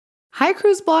Hi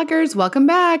cruise bloggers, welcome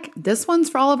back. This one's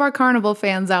for all of our Carnival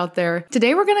fans out there.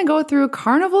 Today we're going to go through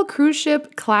Carnival Cruise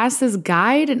Ship Classes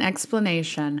Guide and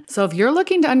Explanation. So if you're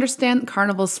looking to understand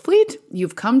Carnival's fleet,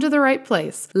 you've come to the right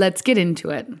place. Let's get into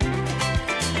it.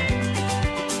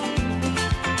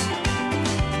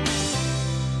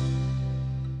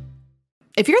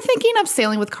 If you're thinking of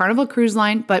sailing with Carnival Cruise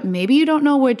Line, but maybe you don't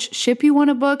know which ship you want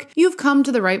to book, you've come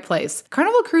to the right place.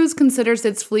 Carnival Cruise considers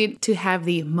its fleet to have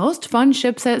the most fun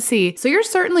ships at sea, so you're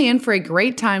certainly in for a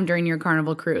great time during your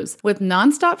Carnival cruise. With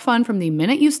nonstop fun from the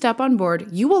minute you step on board,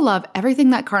 you will love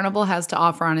everything that Carnival has to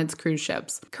offer on its cruise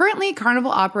ships. Currently,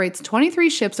 Carnival operates 23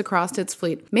 ships across its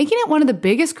fleet, making it one of the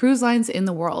biggest cruise lines in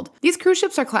the world. These cruise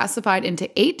ships are classified into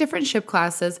 8 different ship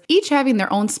classes, each having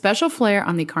their own special flair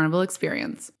on the Carnival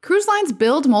experience. Cruise lines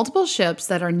build multiple ships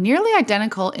that are nearly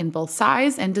identical in both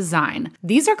size and design.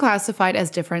 These are classified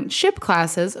as different ship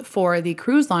classes for the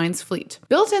cruise line's fleet.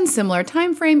 Built in similar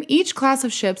time frame, each class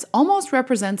of ships almost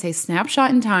represents a snapshot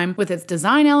in time with its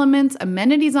design elements,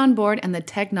 amenities on board, and the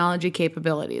technology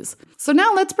capabilities. So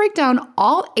now let's break down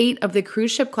all 8 of the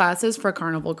cruise ship classes for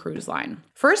Carnival Cruise Line.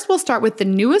 First, we'll start with the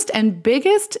newest and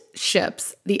biggest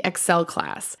ships, the Excel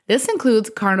class. This includes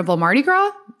Carnival Mardi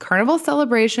Gras, Carnival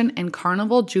Celebration, and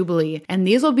Carnival Jubilee, and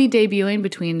these will be debuting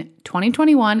between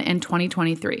 2021 and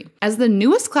 2023. As the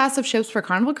newest class of ships for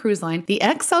Carnival Cruise Line, the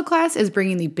Excel class is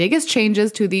bringing the biggest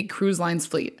changes to the cruise line's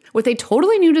fleet. With a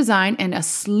totally new design and a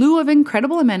slew of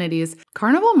incredible amenities,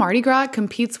 Carnival Mardi Gras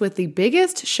competes with the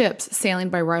biggest ships sailing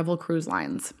by rival cruise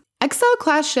lines. Excel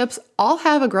class ships all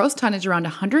have a gross tonnage around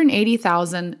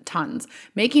 180,000 tons,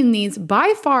 making these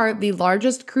by far the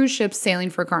largest cruise ships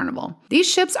sailing for Carnival. These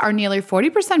ships are nearly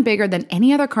 40% bigger than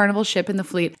any other Carnival ship in the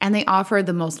fleet, and they offer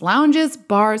the most lounges,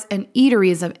 bars, and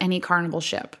eateries of any Carnival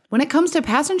ship. When it comes to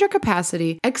passenger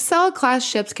capacity, Excel class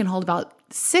ships can hold about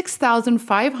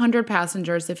 6,500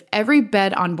 passengers if every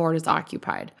bed on board is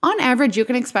occupied. On average, you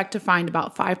can expect to find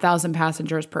about 5,000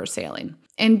 passengers per sailing.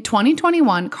 In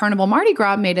 2021, Carnival Mardi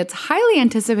Gras made its highly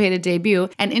anticipated debut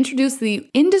and introduced the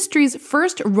industry's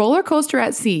first roller coaster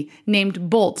at sea, named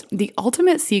Bolt, the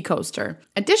ultimate sea coaster.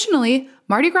 Additionally,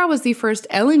 Mardi Gras was the first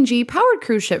LNG-powered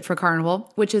cruise ship for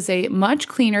Carnival, which is a much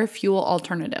cleaner fuel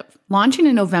alternative. Launching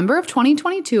in November of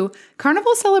 2022,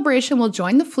 Carnival Celebration will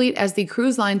join the fleet as the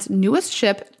cruise line's newest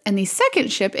ship and the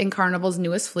second ship in Carnival's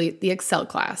newest fleet, the Excel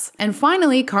class. And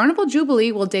finally, Carnival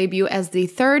Jubilee will debut as the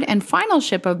third and final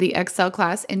ship of the Excel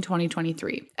class in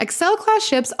 2023. Excel class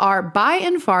ships are by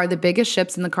and far the biggest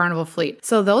ships in the Carnival fleet,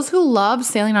 so those who love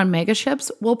sailing on mega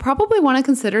ships will probably want to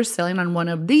consider sailing on one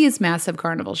of these massive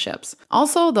Carnival ships.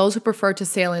 Also, those who prefer to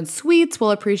sail in suites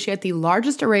will appreciate the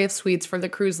largest array of suites for the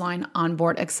cruise line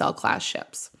onboard Excel class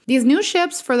ships. These new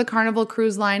ships for the Carnival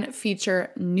Cruise Line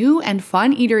feature new and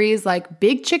fun eateries like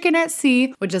Big Chicken at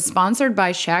Sea, which is sponsored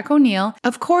by Shaq O'Neal.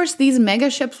 Of course, these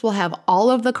mega ships will have all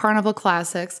of the Carnival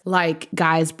classics like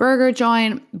Guy's Burger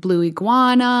Joint, Blue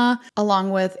Iguana,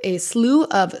 along with a slew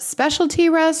of specialty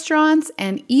restaurants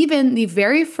and even the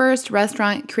very first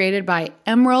restaurant created by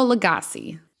Emeril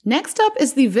Lagasse. Next up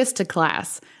is the Vista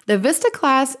class. The Vista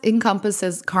class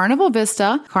encompasses Carnival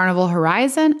Vista, Carnival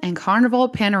Horizon, and Carnival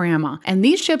Panorama, and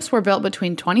these ships were built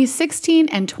between 2016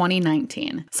 and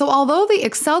 2019. So although the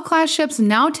Excel class ships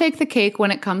now take the cake when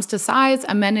it comes to size,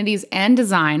 amenities, and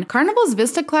design, Carnival's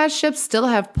Vista class ships still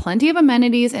have plenty of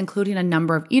amenities, including a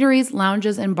number of eateries,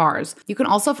 lounges, and bars. You can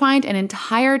also find an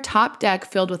entire top deck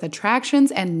filled with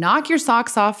attractions and knock your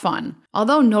socks off fun.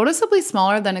 Although noticeably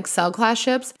smaller than Excel class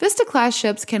ships, Vista class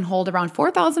ships can hold around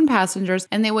 4,000 passengers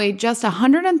and they weigh just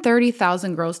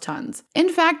 130,000 gross tons. In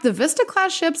fact, the Vista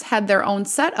class ships had their own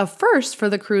set of firsts for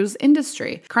the cruise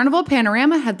industry. Carnival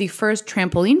Panorama had the first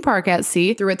trampoline park at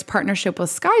sea through its partnership with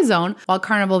Sky Zone, while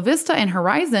Carnival Vista and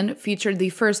Horizon featured the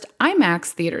first IMAX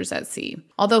theaters at sea.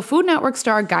 Although Food Network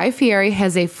star Guy Fieri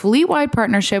has a fleet-wide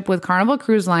partnership with Carnival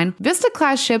Cruise Line, Vista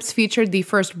class ships featured the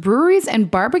first breweries and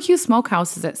barbecue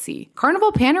smokehouses at sea.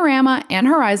 Carnival Panorama and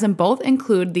Horizon both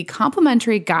include the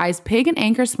complimentary Guy's Pig and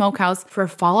Anchor Smokehouse for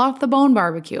fall-off-the-bone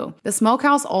barbecue. The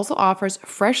smokehouse also offers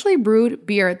freshly brewed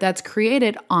beer that's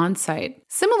created on-site.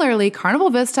 Similarly, Carnival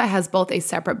Vista has both a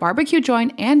separate barbecue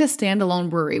joint and a standalone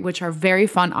brewery, which are very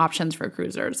fun options for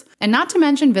cruisers. And not to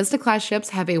mention, Vista class ships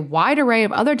have a wide array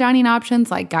of other dining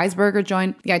options like Guy's Burger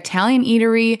Joint, the Italian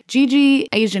Eatery, Gigi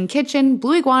Asian Kitchen,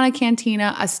 Blue Iguana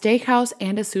Cantina, a steakhouse,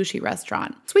 and a sushi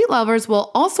restaurant. Suite lovers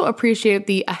will also appreciate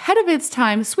the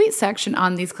ahead-of-its-time suite section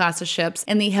on these class of ships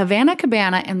in the Havana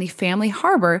Cabana and the Family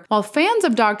Harbor, while fans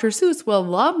of Dr. Seuss will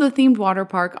love the themed water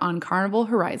park on Carnival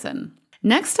Horizon.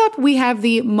 Next up, we have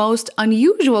the most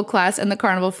unusual class in the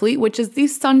Carnival fleet, which is the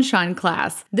Sunshine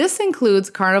class. This includes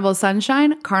Carnival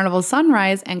Sunshine, Carnival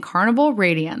Sunrise, and Carnival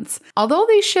Radiance. Although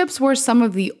these ships were some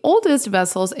of the oldest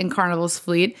vessels in Carnival's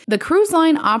fleet, the cruise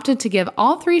line opted to give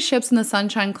all 3 ships in the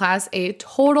Sunshine class a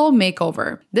total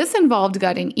makeover. This involved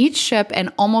gutting each ship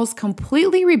and almost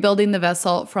completely rebuilding the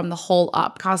vessel from the hull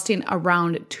up, costing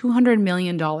around $200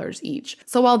 million each.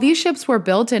 So while these ships were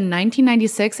built in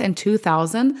 1996 and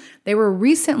 2000, they were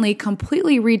recently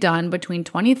completely redone between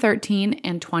 2013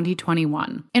 and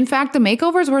 2021. In fact, the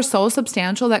makeovers were so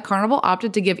substantial that Carnival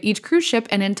opted to give each cruise ship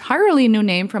an entirely new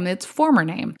name from its former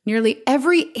name. Nearly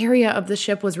every area of the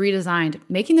ship was redesigned,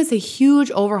 making this a huge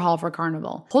overhaul for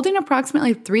Carnival. Holding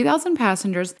approximately 3,000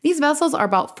 passengers, these vessels are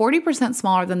about 40%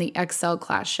 smaller than the XL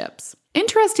class ships.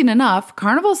 Interesting enough,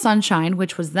 Carnival Sunshine,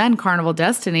 which was then Carnival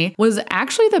Destiny, was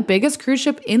actually the biggest cruise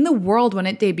ship in the world when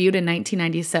it debuted in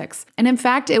 1996. And in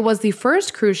fact, it was the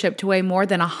first cruise ship to weigh more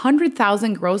than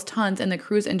 100,000 gross tons in the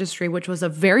cruise industry, which was a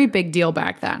very big deal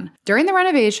back then. During the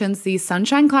renovations, these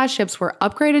Sunshine-class ships were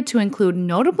upgraded to include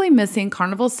notably missing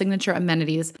Carnival's signature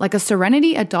amenities, like a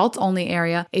Serenity adults-only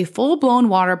area, a full-blown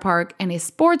water park, and a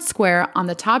sports square on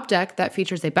the top deck that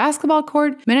features a basketball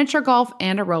court, miniature golf,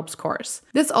 and a ropes course.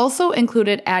 This also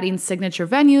included adding signature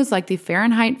venues like the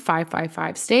Fahrenheit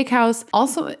 555 Steakhouse.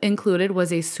 Also included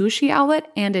was a sushi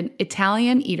outlet and an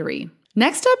Italian eatery.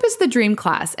 Next up is the Dream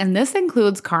class, and this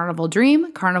includes Carnival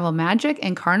Dream, Carnival Magic,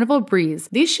 and Carnival Breeze.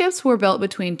 These ships were built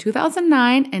between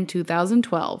 2009 and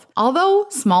 2012. Although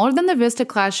smaller than the Vista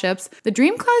class ships, the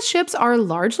Dream class ships are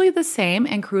largely the same,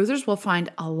 and cruisers will find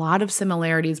a lot of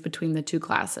similarities between the two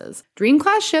classes. Dream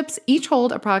class ships each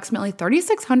hold approximately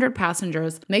 3,600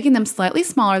 passengers, making them slightly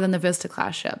smaller than the Vista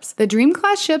class ships. The Dream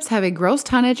class ships have a gross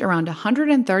tonnage around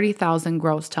 130,000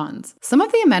 gross tons. Some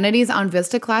of the amenities on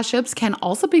Vista class ships can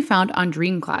also be found on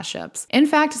Dream class ships. In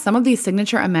fact, some of these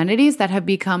signature amenities that have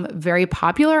become very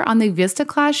popular on the Vista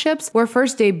class ships were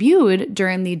first debuted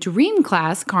during the Dream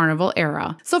class Carnival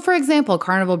era. So for example,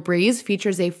 Carnival Breeze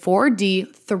features a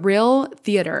 4D thrill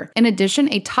theater. In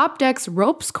addition, a top decks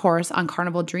ropes course on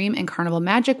Carnival Dream and Carnival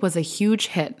Magic was a huge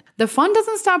hit. The fun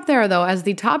doesn't stop there though, as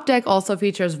the top deck also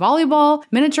features volleyball,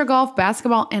 miniature golf,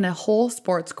 basketball, and a whole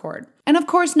sports court. And of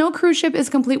course, no cruise ship is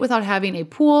complete without having a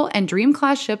pool, and Dream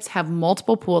class ships have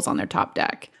multiple pools on their top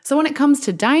deck. So when it comes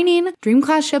to dining, Dream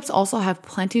class ships also have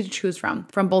plenty to choose from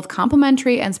both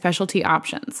complimentary and specialty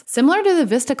options. Similar to the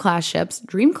Vista class ships,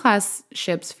 Dream class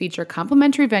ships feature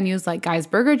complimentary venues like Guy's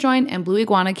Burger Joint and Blue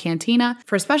Iguana Cantina.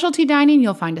 For specialty dining,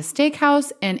 you'll find a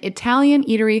steakhouse and Italian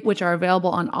eatery, which are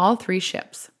available on all 3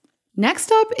 ships.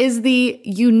 Next up is the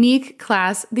unique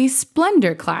class, the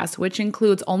Splendor class, which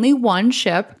includes only one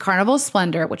ship, Carnival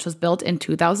Splendor, which was built in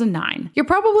 2009. You're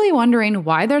probably wondering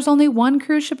why there's only one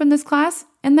cruise ship in this class?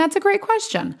 And that's a great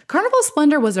question. Carnival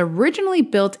Splendor was originally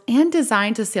built and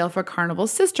designed to sail for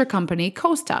Carnival's sister company,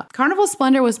 Costa. Carnival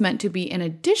Splendor was meant to be an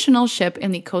additional ship in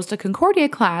the Costa Concordia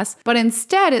class, but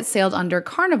instead it sailed under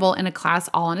Carnival in a class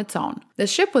all on its own. The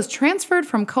ship was transferred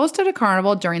from Costa to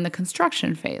Carnival during the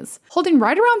construction phase. Holding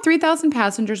right around 3,000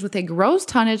 passengers with a gross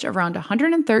tonnage of around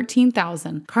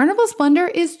 113,000, Carnival Splendor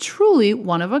is truly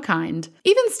one of a kind.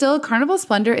 Even still, Carnival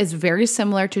Splendor is very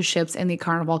similar to ships in the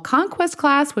Carnival Conquest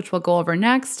class, which we'll go over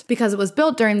next, because it was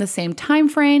built during the same time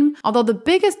frame. Although the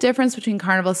biggest difference between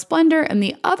Carnival Splendor and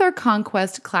the other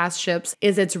Conquest class ships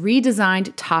is its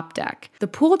redesigned top deck. The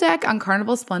pool deck on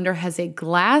Carnival Splendor has a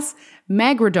glass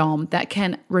magrodome that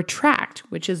can retract,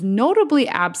 which is notably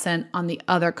absent on the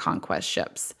other Conquest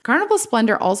ships. Carnival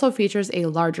Splendor also features a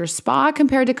larger spa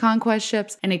compared to Conquest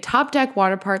ships and a top deck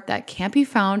water park that can't be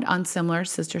found on similar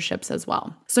sister ships as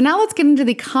well. So now let's get into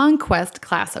the Conquest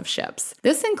class of ships.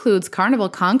 This includes Carnival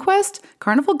Conquest,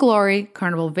 Carnival Glory,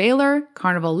 Carnival Valor,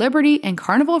 Carnival Liberty, and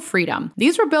Carnival Freedom.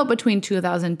 These were built between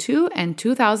 2002 and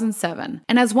 2007.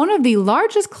 And as one of the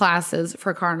largest classes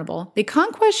for Carnival, the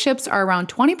Conquest ships are around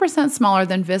 20% smaller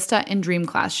than Vista and Dream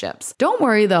class ships. Don't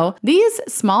worry though, these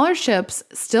smaller ships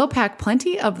still pack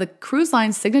plenty of the cruise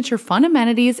line's signature fun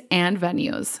amenities and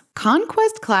venues.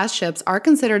 Conquest class ships are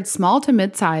considered small to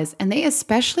mid-size, and they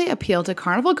especially appeal to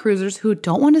Carnival cruisers who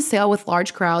don't want to sail with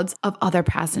large crowds of other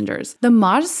passengers. The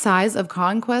modest size of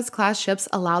Conquest class ships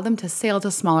allow them to sail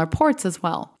to smaller ports as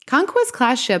well. Conquest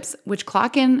class ships, which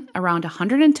clock in around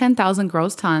 110,000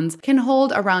 gross tons, can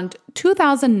hold around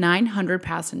 2,900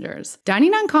 passengers.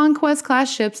 Dining on Conquest class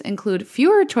ships include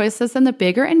fewer choices than the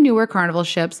bigger and newer Carnival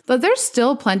ships, but there's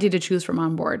still plenty to choose from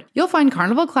on board. You'll find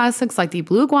Carnival classics like the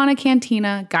Blue Iguana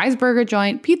Cantina, Guy's Burger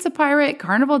Joint, Pizza Pirate,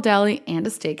 Carnival Deli, and a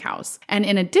steakhouse. And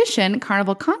in addition,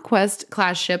 Carnival Conquest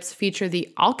class ships feature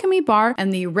the Alchemy Bar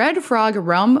and the Red Frog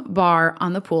Rum Bar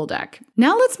on the pool deck.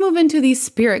 Now let's move into the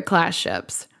Spirit class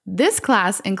ships. This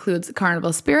class includes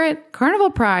Carnival Spirit,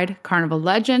 Carnival Pride, Carnival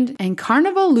Legend, and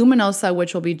Carnival Luminosa,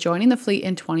 which will be joining the fleet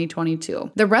in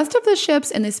 2022. The rest of the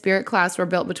ships in the Spirit class were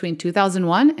built between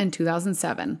 2001 and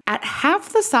 2007. At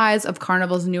half the size of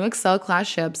Carnival's new Excel class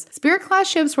ships, Spirit class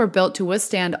ships were built to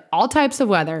withstand all types of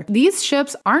weather. These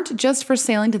ships aren't just for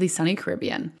sailing to the sunny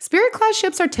Caribbean. Spirit class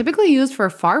ships are typically used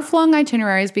for far-flung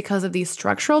itineraries because of the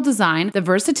structural design, the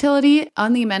versatility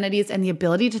on the amenities, and the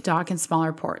ability to dock in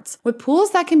smaller ports. With pools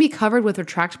that can be covered with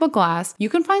retractable glass, you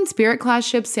can find Spirit class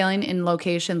ships sailing in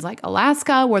locations like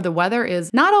Alaska, where the weather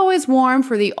is not always warm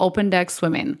for the open deck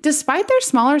swimming. Despite their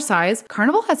smaller size,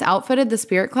 Carnival has outfitted the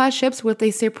Spirit class ships with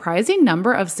a surprising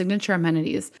number of signature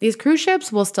amenities. These cruise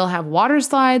ships will still have water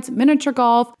slides, miniature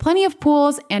golf, plenty of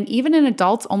pools, and even an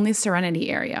adults-only Serenity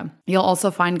area. You'll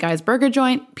also find Guy's Burger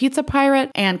Joint, Pizza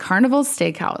Pirate, and Carnival's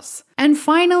Steakhouse. And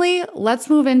finally, let's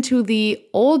move into the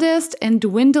oldest and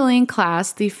dwindling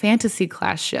class, the Fantasy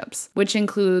class ships, which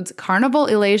includes Carnival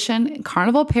Elation,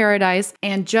 Carnival Paradise,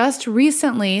 and just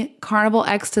recently, Carnival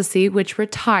Ecstasy, which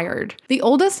retired. The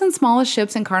oldest and smallest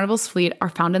ships in Carnival's fleet are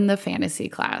found in the Fantasy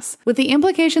class. With the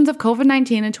implications of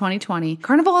COVID-19 in 2020,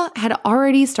 Carnival had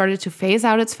already started to phase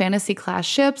out its Fantasy class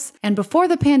ships, and before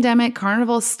the pandemic,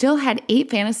 Carnival still had 8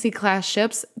 Fantasy class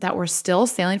ships that were still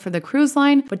sailing for the cruise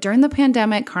line, but during the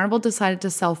pandemic, Carnival decided to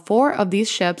sell 4 of these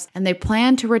ships, and they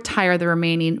plan to retire the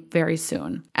remaining very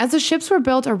soon. As the ships were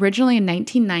built originally in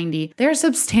 1990, they are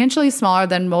substantially smaller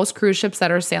than most cruise ships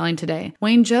that are sailing today.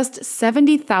 Weighing just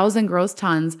 70,000 gross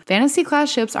tons, Fantasy class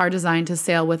ships are designed to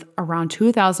sail with around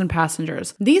 2,000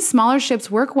 passengers. These smaller ships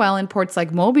work well in ports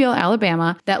like Mobile,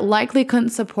 Alabama, that likely couldn't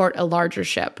support a larger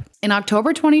ship. In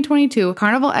October 2022,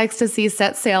 Carnival Ecstasy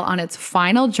set sail on its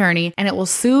final journey, and it will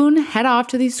soon head off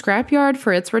to the scrapyard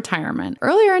for its retirement.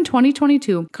 Earlier in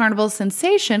 2022, Carnival's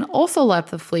Sensation also left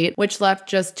the fleet, which left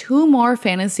just 2 more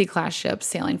Fantasy class ships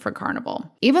sailing for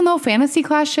Carnival. Even though Fantasy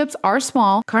class ships are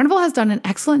small, Carnival has done an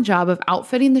excellent job of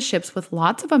outfitting the ships with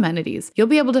lots of amenities. You'll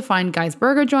be able to find Guy's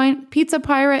Burger Joint, Pizza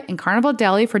Pirate, and Carnival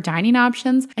Deli for dining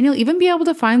options, and you'll even be able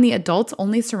to find the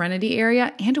adults-only Serenity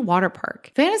area and a water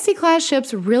park. Fantasy class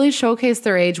ships really showcase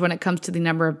their age when it comes to the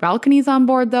number of balconies on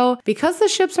board, though. Because the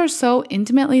ships are so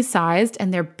intimately sized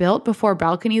and they're built before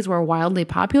balconies were wildly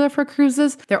popular for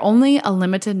cruises, there are only a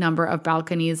limited number of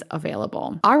balconies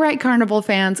available. All right, Carnival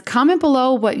fans, comment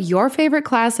below what your favorite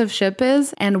class of ship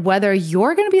is and whether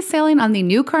you're going to be sailing on the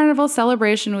new Carnival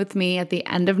celebration with me at the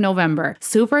end of November.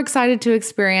 Super excited to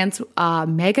experience a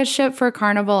mega ship for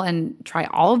Carnival and try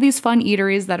all of these fun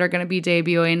eateries that are going to be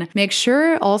debuting. Make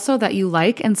sure also that you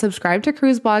like and subscribe to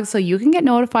Cruise Blog so you can get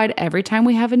notified every time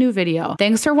we have a new video.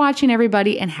 Thanks for watching,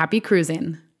 everybody, and happy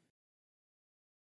cruising.